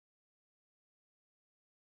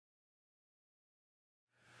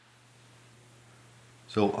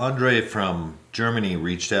So Andre from Germany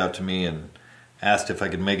reached out to me and asked if I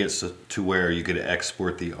could make it to where you could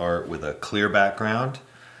export the art with a clear background.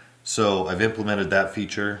 So I've implemented that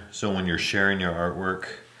feature. So when you're sharing your artwork,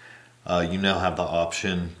 you now have the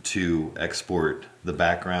option to export the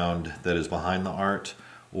background that is behind the art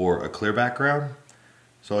or a clear background.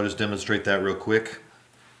 So I'll just demonstrate that real quick.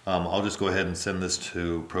 I'll just go ahead and send this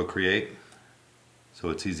to Procreate. So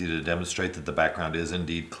it's easy to demonstrate that the background is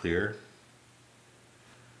indeed clear.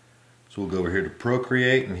 So we'll go over here to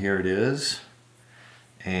Procreate, and here it is.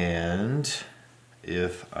 And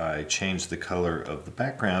if I change the color of the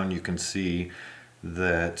background, you can see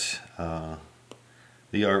that the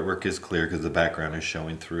artwork is clear because the background is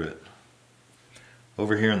showing through it.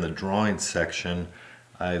 Over here in the drawing section,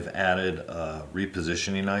 I've added a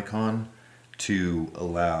repositioning icon to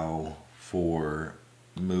allow for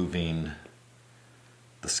moving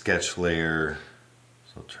the sketch layer.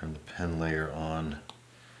 So I'll turn the pen layer on,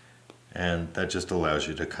 and that just allows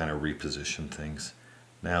you to kind of reposition things.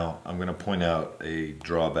 Now I'm going to point out a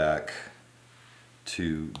drawback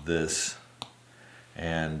to this,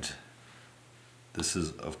 and this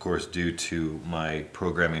is of course due to my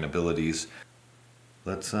programming abilities.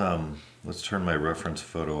 Let's turn my reference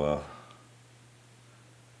photo off.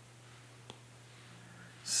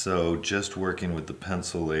 So just working with the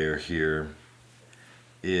pencil layer here,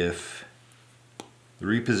 if the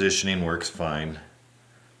repositioning works fine,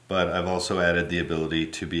 but I've also added the ability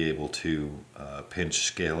to be able to pinch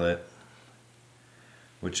scale it,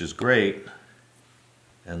 which is great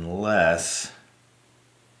unless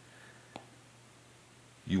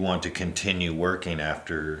you want to continue working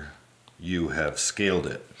after you have scaled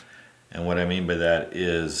it. And what I mean by that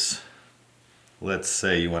is, let's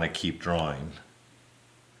say you want to keep drawing.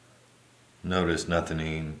 Notice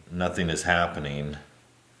nothing is happening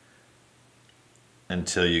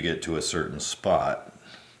until you get to a certain spot.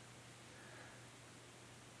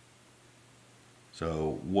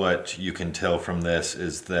 So what you can tell from this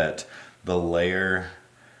is that the layer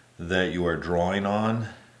that you are drawing on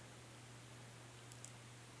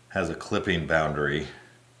has a clipping boundary.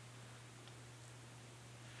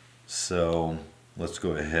 So let's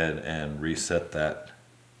go ahead and reset that.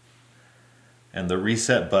 And the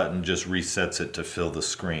reset button just resets it to fill the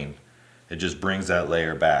screen. It just brings that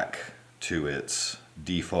layer back to its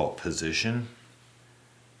default position.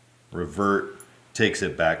 Revert takes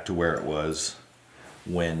it back to where it was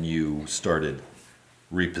when you started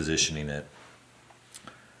repositioning it.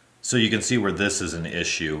 So you can see where this is an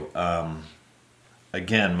issue.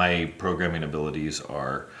 Again, my programming abilities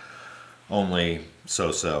are only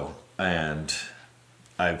so-so, and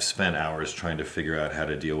I've spent hours trying to figure out how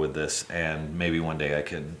to deal with this, and maybe one day I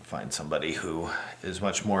can find somebody who is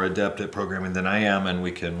much more adept at programming than I am, and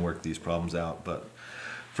we can work these problems out. But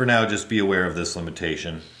for now, just be aware of this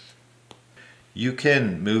limitation. You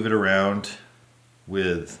can move it around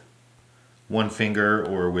with one finger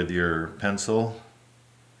or with your pencil,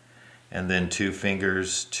 and then two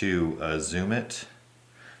fingers to zoom it.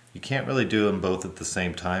 You can't really do them both at the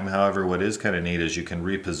same time. However, what is kind of neat is you can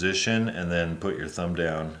reposition and then put your thumb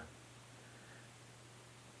down.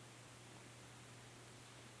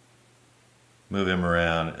 Move him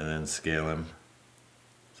around and then scale him.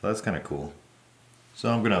 So that's kind of cool. So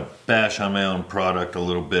I'm going to bash on my own product a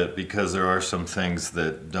little bit because there are some things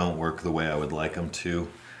that don't work the way I would like them to.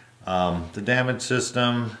 The damage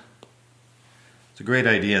system, it's a great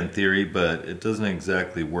idea in theory, but it doesn't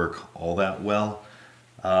exactly work all that well.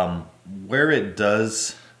 Where it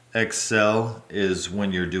does excel is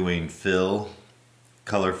when you're doing fill,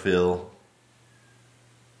 color fill.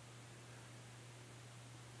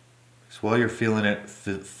 So while you're filling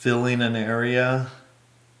an area,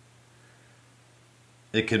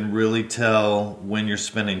 it can really tell when you're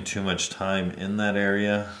spending too much time in that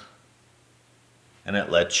area, and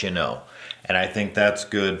it lets you know. And I think that's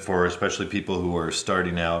good for especially people who are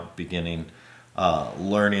starting out, beginning,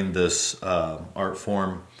 learning this art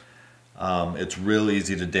form. It's real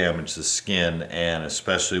easy to damage the skin, and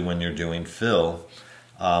especially when you're doing fill,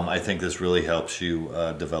 I think this really helps you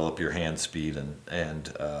develop your hand speed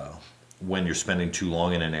and when you're spending too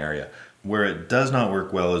long in an area. Where it does not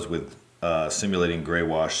work well is with simulating gray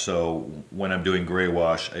wash. So when I'm doing gray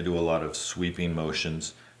wash, I do a lot of sweeping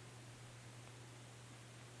motions.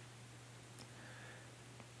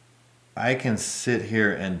 I can sit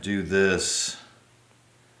here and do this,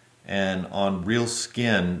 and on real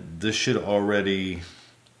skin, this should already,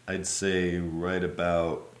 I'd say right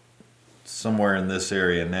about somewhere in this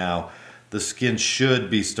area now, the skin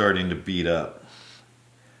should be starting to beat up.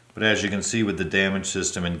 But as you can see with the damage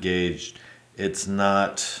system engaged, it's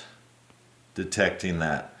not detecting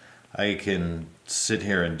that. I can sit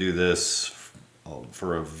here and do this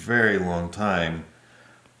for a very long time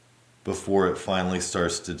before it finally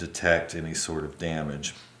starts to detect any sort of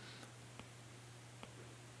damage.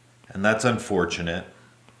 And that's unfortunate,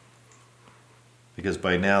 because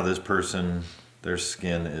by now this person, their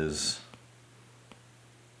skin is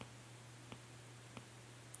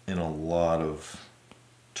in a lot of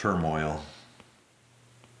turmoil.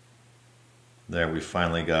 There, we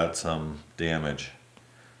finally got some damage.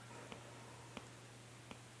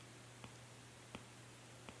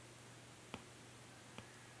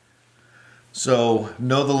 So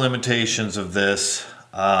know the limitations of this.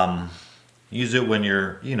 Use it when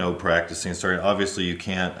you're, practicing, starting. Obviously you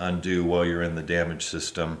can't undo while you're in the damage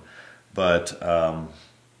system, but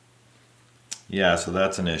yeah, so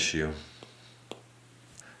that's an issue.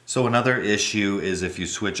 So another issue is if you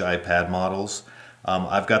switch iPad models.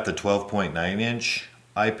 I've got the 12.9 inch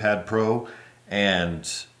iPad Pro, and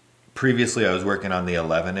previously I was working on the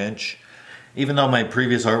 11 inch. Even though my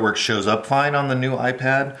previous artwork shows up fine on the new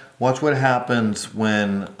iPad, watch what happens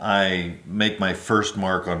when I make my first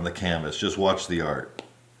mark on the canvas. Just watch the art.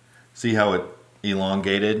 See how it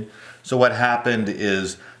elongated? So what happened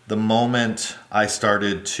is the moment I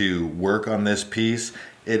started to work on this piece,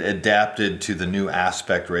 it adapted to the new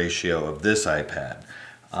aspect ratio of this iPad.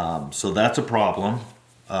 So that's a problem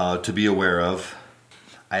to be aware of.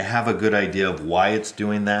 I have a good idea of why it's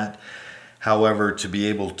doing that. However, to be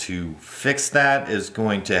able to fix that is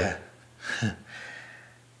going to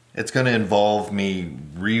it's going to involve me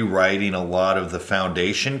rewriting a lot of the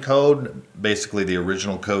foundation code, basically the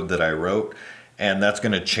original code that I wrote, and that's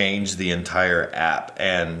going to change the entire app.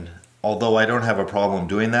 And although I don't have a problem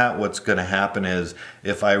doing that, what's going to happen is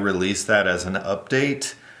if I release that as an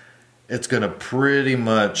update, it's going to pretty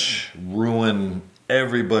much ruin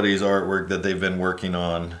everybody's artwork that they've been working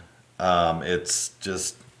on. It's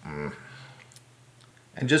just...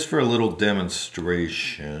 And just for a little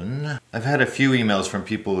demonstration, I've had a few emails from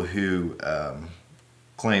people who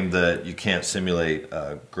claim that you can't simulate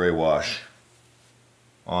gray wash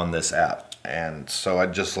on this app. And so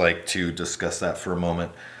I'd just like to discuss that for a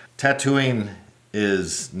moment. Tattooing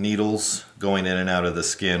is needles going in and out of the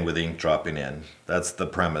skin with ink dropping in. That's the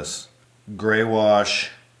premise. Gray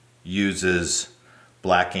wash uses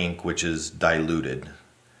black ink, which is diluted.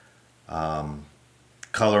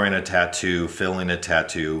 Coloring a tattoo, filling a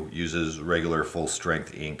tattoo uses regular full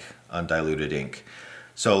strength ink, undiluted ink.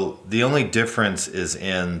 So the only difference is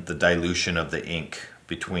in the dilution of the ink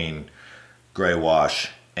between gray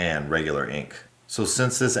wash and regular ink. So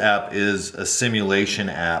since this app is a simulation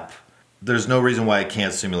app, there's no reason why I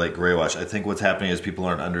can't simulate gray wash. I think what's happening is people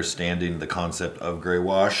aren't understanding the concept of gray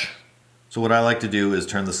wash. So what I like to do is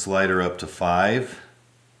turn the slider up to 5.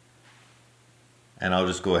 And I'll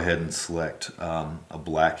just go ahead and select a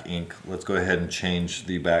black ink. Let's go ahead and change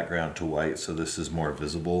the background to white so this is more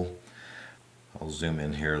visible. I'll zoom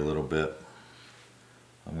in here a little bit.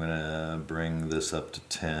 I'm gonna bring this up to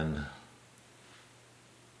 10.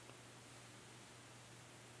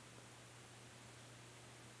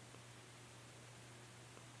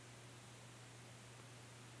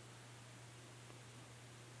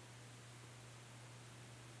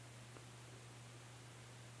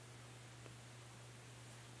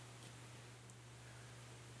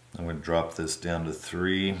 I'm going to drop this down to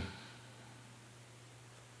 3.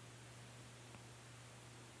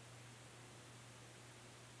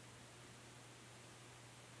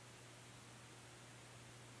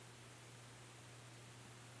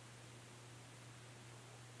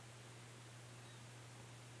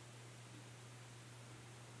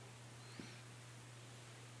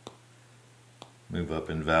 Move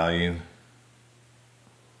up in value.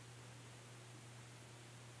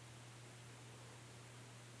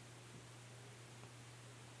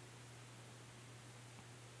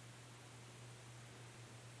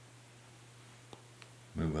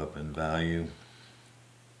 Move up in value.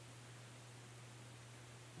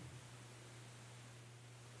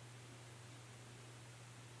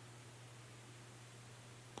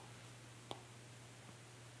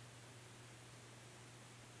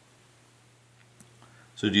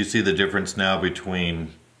 So do you see the difference now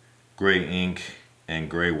between gray ink and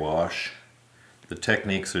gray wash? The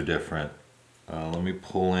techniques are different. Let me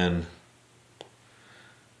pull in,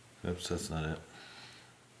 oops, that's not it.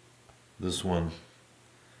 This one.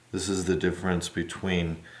 This is the difference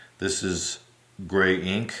between, this is gray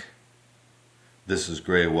ink, this is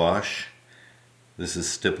gray wash, this is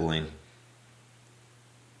stippling.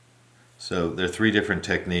 So there are 3 different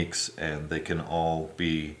techniques and they can all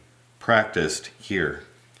be practiced here.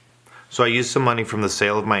 So I used some money from the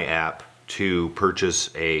sale of my app to purchase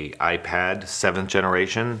a iPad 7th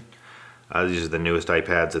generation. These are the newest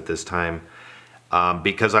iPads at this time.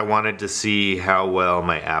 Because I wanted to see how well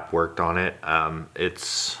my app worked on it.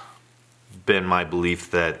 It's been my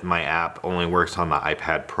belief that my app only works on the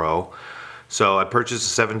iPad Pro. So I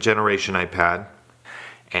purchased a 7th generation iPad,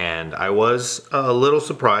 and I was a little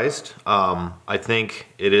surprised. I think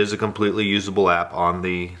it is a completely usable app on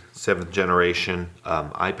the 7th generation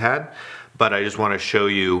iPad, but I just want to show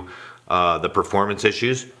you the performance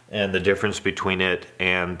issues and the difference between it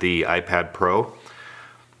and the iPad Pro.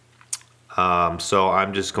 So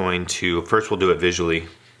I'm just going to, first we'll do it visually.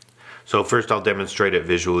 So first I'll demonstrate it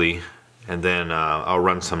visually, and then I'll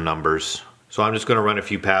run some numbers. So I'm just going to run a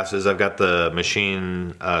few passes. I've got the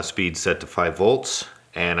machine speed set to 5 volts,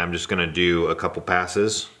 and I'm just going to do a couple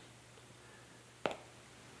passes.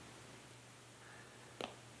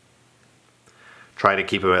 Try to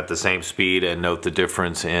keep them at the same speed and note the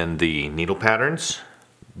difference in the needle patterns.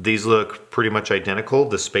 These look pretty much identical.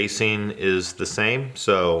 The spacing is the same,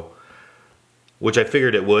 so, which I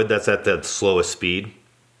figured it would. That's at the slowest speed.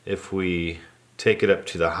 If we take it up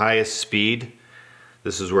to the highest speed,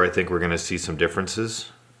 this is where I think we're going to see some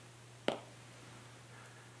differences.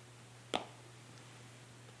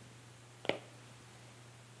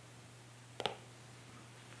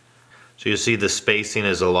 So you see the spacing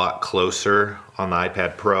is a lot closer on the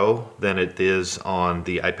iPad Pro than it is on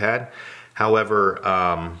the iPad.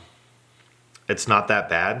 However, it's not that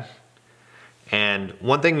bad. And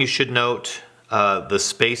one thing you should note, the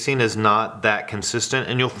spacing is not that consistent,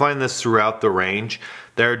 and you'll find this throughout the range.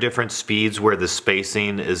 There are different speeds where the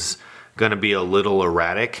spacing is going to be a little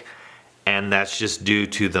erratic, and that's just due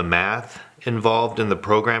to the math involved in the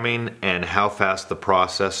programming and how fast the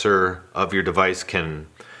processor of your device can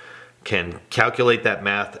calculate that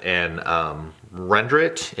math and render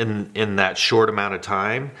it in that short amount of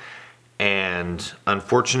time. And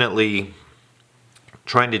unfortunately,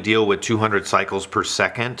 trying to deal with 200 cycles per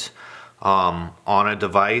second on a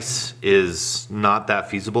device is not that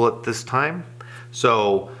feasible at this time.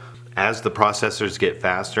 So as the processors get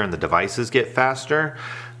faster and the devices get faster,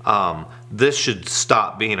 this should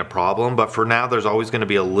stop being a problem. But for now, there's always going to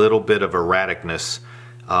be a little bit of erraticness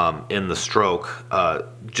in the stroke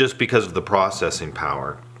just because of the processing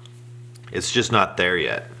power. It's just not there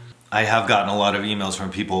yet. I have gotten a lot of emails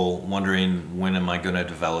from people wondering, when am I going to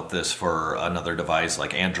develop this for another device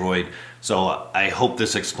like Android? So I hope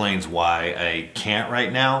this explains why I can't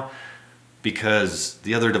right now, because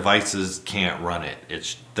the other devices can't run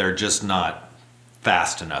it. They're just not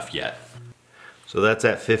fast enough yet. So that's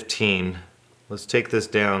at 15. Let's take this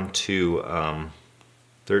down to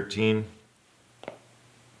 13.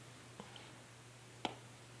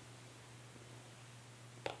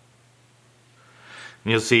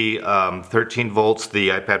 You'll see 13 volts, the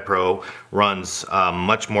iPad Pro runs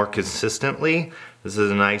much more consistently. This is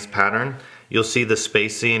a nice pattern. You'll see the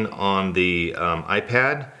spacing on the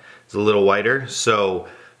iPad is a little wider. So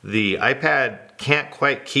the iPad can't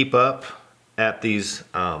quite keep up at these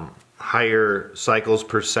higher cycles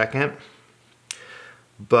per second,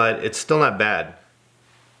 but it's still not bad.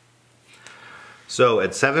 So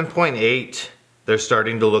at 7.8, they're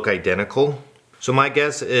starting to look identical. So my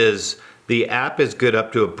guess is the app is good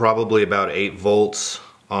up to probably about 8 volts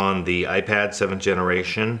on the iPad 7th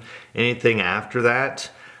generation. Anything after that,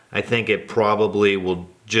 I think it probably will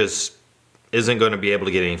just isn't going to be able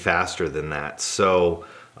to get any faster than that. So,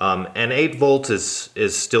 and 8 volts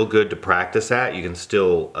is still good to practice at. You can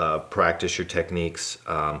still practice your techniques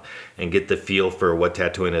and get the feel for what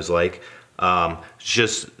tattooing is like.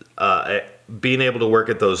 Just being able to work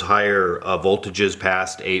at those higher voltages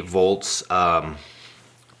past 8 volts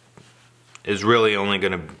is really only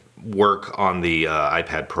going to work on the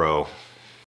iPad Pro.